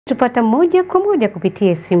tupata moja kwa moja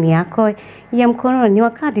kupitia simu yako ya mkononi. Ni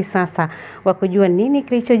wakati sasa wa kujua nini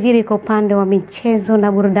kilichojiri kwa upande wa michezo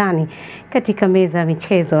na burudani katika meza ya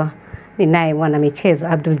michezo. Ninaye mwana michezo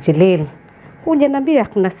Abdul Jalil. Hujaniambia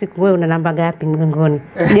kuna siku wewe una namba ngapi mgongoni?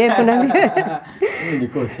 Je, kuna mimi ni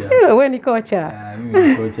kocha. Wewe ni kocha. Mimi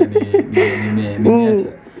ni kocha,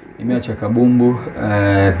 nimeacha kabumbu,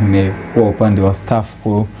 nimekuwa upande wa staff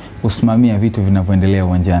kusimamia vitu vinavyoendelea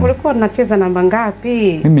uwanjani. Ulikuwa unacheza namba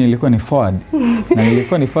ngapi? Mimi nilikuwa ni forward. Na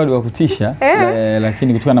nilikuwa ni forward wa kutisha,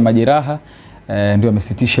 lakini kutokana na majeraha ndio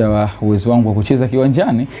amesitisha uwezo wangu wa kucheza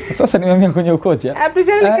kiwanjani. Sasa nimehamia kwenye ukocha. Abdul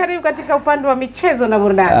Jalil, karibu katika upande wa michezo na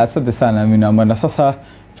burudani. Asante sana. Mimi naomba sasa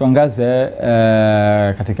tuangaze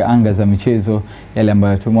katika anga za michezo yale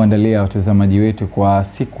ambayo tumeandalia watazamaji wetu kwa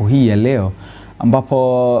siku hii ya leo,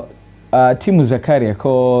 ambapo timu za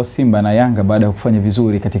Kariakoo, Simba na Yanga baada ya kufanya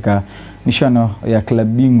vizuri katika mishano ya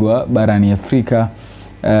klabu bingwa barani Afrika,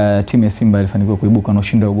 timu ya Simba ilifanikiwa kuibuka na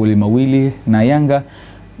ushindi wa magoli mawili na Yanga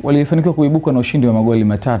walifanikiwa kuibuka na ushindi wa magoli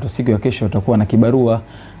matatu. Siku ya kesho watakuwa na kibarua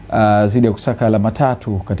zidi ya kusaka alama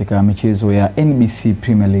 3 katika michezo ya NBC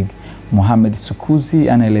Premier League. Mohamed Sukuzi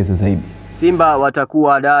anaeleza zaidi. Simba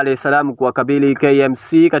watakuwa Dar es Salaam kuwakabili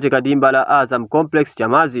KMC katika dimba la Azam Complex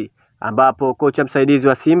Chamazi, ambapo kocha msaidizi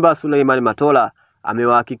wa Simba Suleiman Matola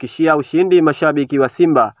amewahakikishia ushindi mashabiki wa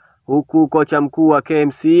Simba, huku kocha mkuu wa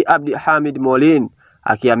KMC Abdi Hamid Molin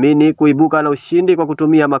akiamini kuibuka na ushindi kwa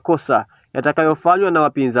kutumia makosa yatakayofanywa na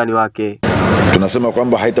wapinzani wake. Tunasema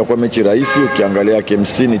kwamba haitakuwa mechi rahisi. Ukiangalia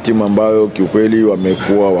KMC ni timu ambayo kiukweli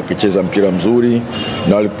wamekuwa wakicheza mpira mzuri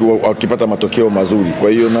na walikuwa wakipata matokeo mazuri. Kwa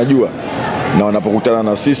hiyo najua na wanapokutana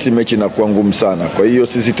na sisi mechi inakuwa ngumu sana. Kwa hiyo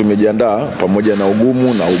sisi tumejiandaa pamoja na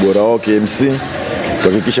ugumu na ubora wao KMC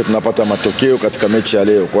kuhakikisha tunapata matokeo katika mechi ya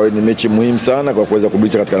leo. Kwa hiyo ni mechi muhimu sana kwa kuweza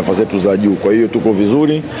kubulisha katika nafasi zetu za juu. Kwa hiyo tuko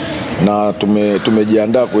vizuri na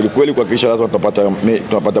tumejiandaa kweli kweli kuhakikisha lazima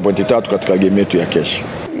tunapata pointi 3 katika game yetu ya kesho.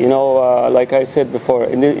 You know, like I said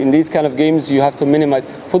before, in these kind of games you have to minimize.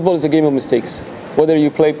 Football is a game of mistakes. Whether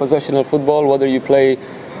you play possessional football, whether you play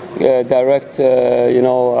direct,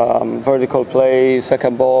 vertical play,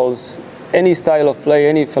 second balls, any style of play,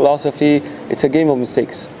 any philosophy, it's a game of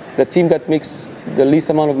mistakes. The team that makes the least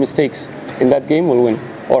amount of mistakes in that game will win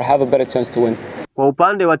or have a better chance to win. Kwa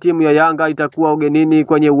upande wa timu ya Yanga itakuwa ugenini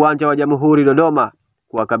kwenye uwanja wa Jamhuri Dodoma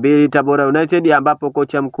kuwakabili Tabora United, ambapo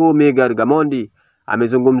kocha mkuu Miguel Gamondi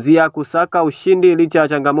amezungumzia kusaka ushindi licha ya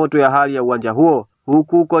changamoto ya hali ya uwanja huo,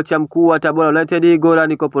 huku kocha mkuu wa Tabora United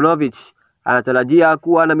Goran Koponovic anatarajia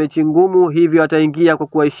kuwa na mechi ngumu, hivyo ataingia kwa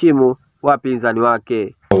kuheshimu wapinzani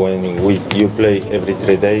wake. When you play every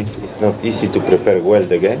 3 days, it's not easy to prepare well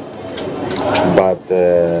the game, but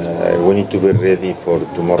we need to be ready for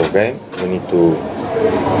tomorrow game. We need to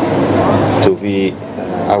be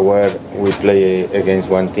aware we play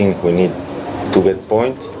against one team. We need to get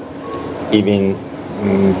points. Even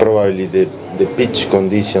probably the pitch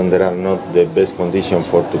condition, there are not the best condition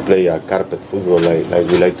to play a carpet football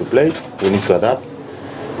like we like to play. We need to adapt,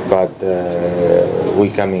 but we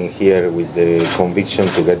coming here with the conviction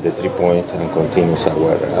to get the 3 points and continue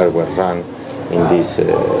our run in this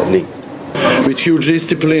league. With huge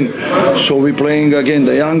discipline, so we're playing again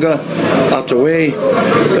the Yanga at away,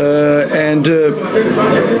 and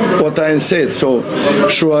what I said. So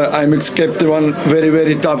sure, I'm expecting one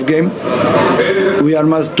very tough game. We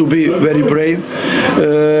must to be very brave,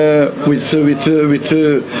 with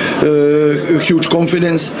huge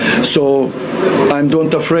confidence. So I'm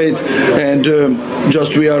not afraid, and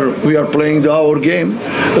just we are playing our game.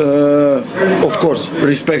 Of course,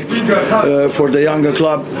 respect for the Yanga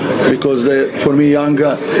club, because for me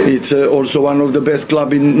Yanga it's also one of the best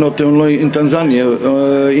club not only in Tanzania,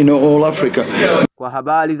 in all Africa. Kwa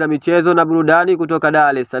habari za michezo na burudani kutoka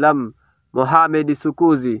Dar es Salaam, Mohamed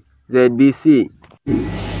Sukuzi, ZBC.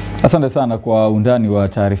 Asante sana kwa undani wa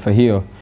taarifa hiyo.